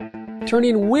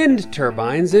turning wind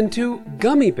turbines into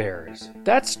gummy bears.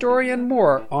 That story and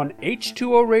more on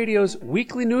H2O Radio's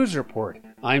weekly news report.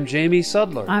 I'm Jamie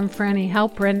Sudler. I'm Franny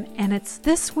Halprin, and it's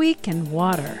This Week in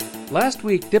Water. Last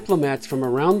week, diplomats from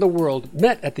around the world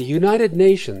met at the United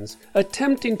Nations,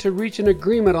 attempting to reach an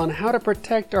agreement on how to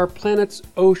protect our planet's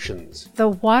oceans. The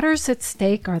waters at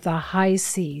stake are the high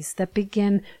seas that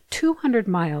begin 200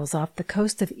 miles off the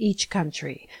coast of each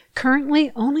country.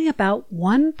 Currently, only about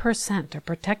 1% are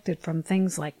protected from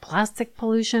things like plastic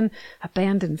pollution,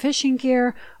 abandoned fishing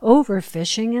gear,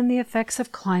 overfishing, and the effects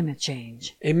of climate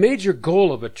change. A major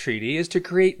goal of a treaty is to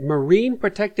create marine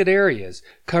protected areas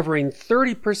covering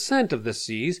 30% of the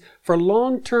seas for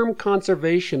long-term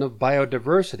conservation of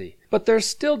biodiversity. But there's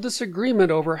still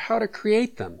disagreement over how to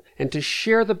create them and to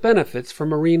share the benefits for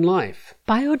marine life.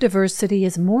 Biodiversity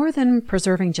is more than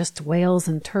preserving just whales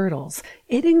and turtles.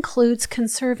 It includes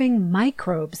conserving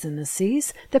microbes in the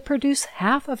seas that produce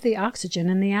half of the oxygen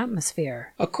in the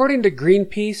atmosphere. According to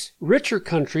Greenpeace, richer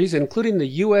countries, including the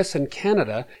U.S. and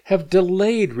Canada, have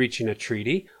delayed reaching a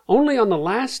treaty. Only on the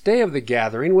last day of the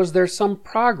gathering was there some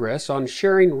progress on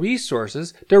sharing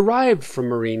resources derived from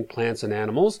marine plants and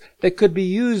animals that could be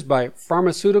used by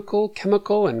pharmaceutical,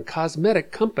 chemical, and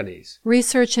cosmetic companies.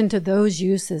 Research into those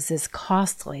uses is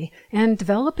costly, and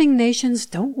developing nations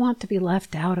don't want to be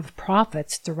left out of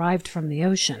profits derived from the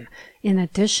ocean. In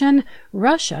addition,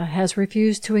 Russia has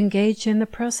refused to engage in the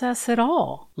process at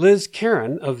all. Liz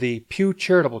Caron of the Pew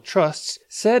Charitable Trusts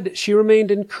said she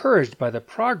remained encouraged by the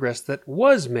progress that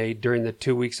was made during the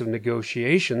 2 weeks of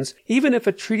negotiations, even if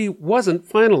a treaty wasn't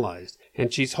finalized,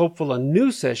 and she's hopeful a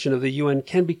new session of the UN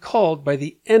can be called by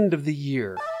the end of the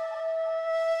year.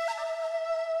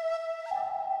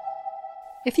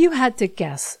 If you had to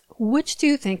guess, which do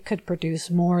you think could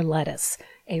produce more lettuce?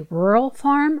 A rural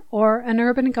farm or an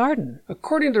urban garden?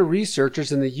 According to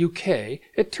researchers in the UK,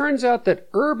 it turns out that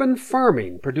urban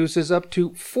farming produces up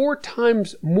to 4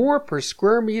 times more per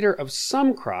square meter of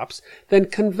some crops than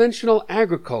conventional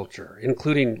agriculture,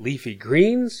 including leafy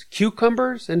greens,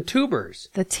 cucumbers, and tubers.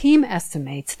 The team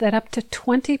estimates that up to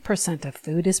 20% of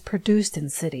food is produced in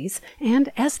cities, and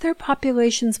as their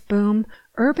populations boom,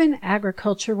 urban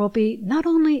agriculture will be not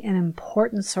only an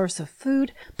important source of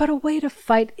food, but a way to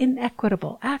fight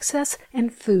inequitable access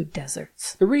and food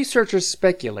deserts. The researchers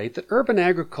speculate that urban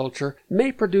agriculture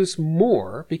may produce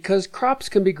more because crops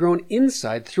can be grown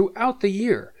inside throughout the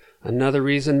year. Another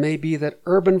reason may be that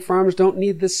urban farms don't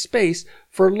need the space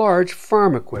for large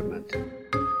farm equipment.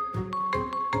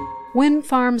 Wind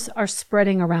farms are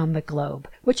spreading around the globe,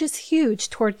 which is huge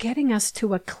toward getting us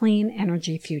to a clean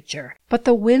energy future. But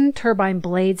the wind turbine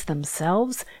blades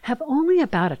themselves have only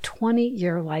about a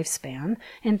 20-year lifespan,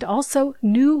 and also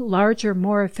new, larger,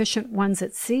 more efficient ones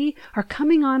at sea are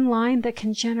coming online that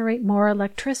can generate more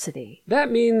electricity.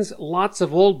 That means lots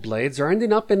of old blades are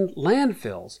ending up in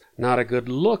landfills. Not a good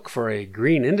look for a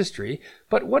green industry,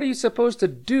 but what are you supposed to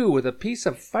do with a piece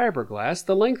of fiberglass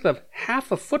the length of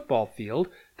half a football field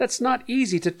that's not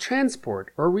easy to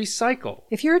transport or recycle?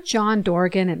 If you're John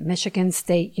Dorgan at Michigan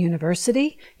State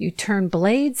University, you turn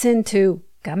blades into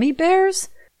gummy bears?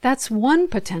 That's one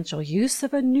potential use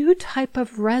of a new type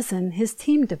of resin his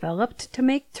team developed to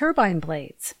make turbine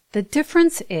blades. The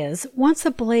difference is, once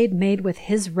a blade made with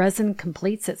his resin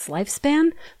completes its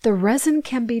lifespan, the resin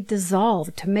can be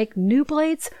dissolved to make new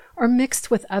blades or mixed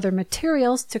with other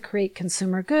materials to create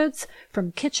consumer goods,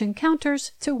 from kitchen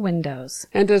counters to windows.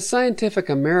 And as Scientific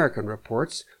American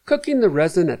reports, cooking the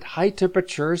resin at high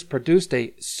temperatures produced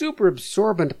a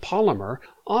superabsorbent polymer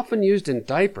often used in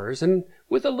diapers, and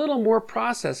with a little more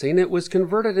processing, it was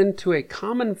converted into a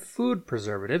common food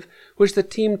preservative, which the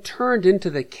team turned into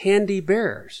the candy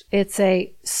bears. It's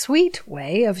a sweet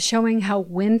way of showing how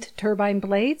wind turbine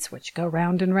blades, which go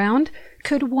round and round,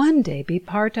 could one day be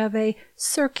part of a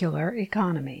circular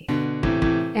economy.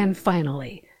 And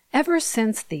finally, ever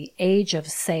since the age of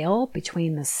sail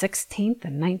between the 16th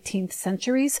and 19th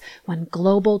centuries, when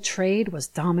global trade was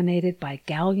dominated by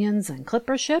galleons and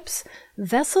clipper ships,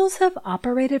 vessels have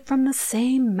operated from the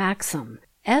same maxim,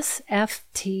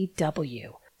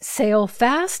 SFTW. Sail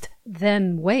fast,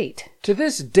 then wait. To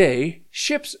this day,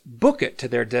 ships book it to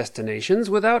their destinations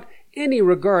without any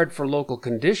regard for local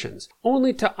conditions,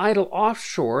 only to idle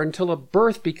offshore until a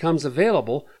berth becomes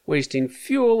available, wasting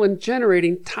fuel and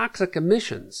generating toxic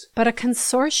emissions. But a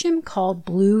consortium called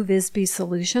Blue Visby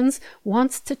Solutions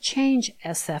wants to change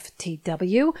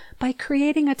SFTW by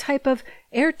creating a type of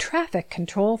air traffic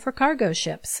control for cargo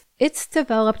ships. It's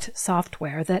developed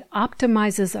software that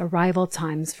optimizes arrival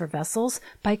times for vessels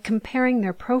by comparing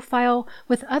their profile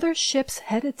with other ships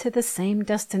headed to the same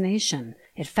destination.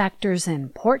 It factors in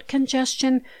port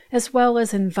congestion as well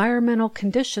as environmental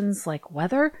conditions like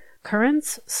weather,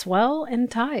 currents, swell, and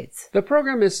tides. The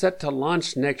program is set to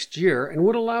launch next year and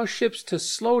would allow ships to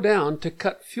slow down to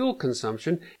cut fuel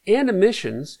consumption and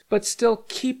emissions, but still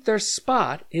keep their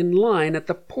spot in line at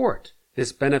the port.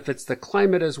 This benefits the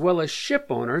climate as well as ship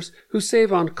owners who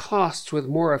save on costs with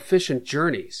more efficient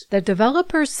journeys. The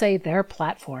developers say their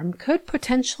platform could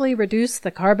potentially reduce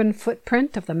the carbon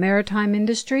footprint of the maritime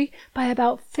industry by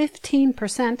about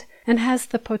 15% and has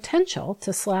the potential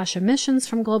to slash emissions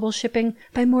from global shipping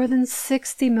by more than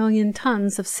 60 million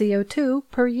tons of CO2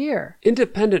 per year.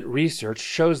 Independent research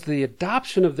shows the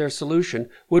adoption of their solution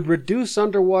would reduce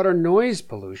underwater noise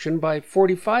pollution by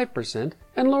 45%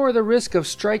 and lower the risk of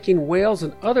striking whales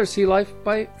and other sea life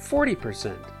by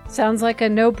 40%. Sounds like a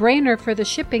no-brainer for the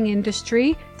shipping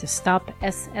industry to stop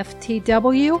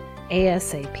SFTW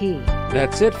ASAP.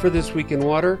 That's it for This Week in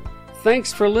Water.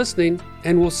 Thanks for listening,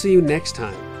 and we'll see you next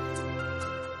time.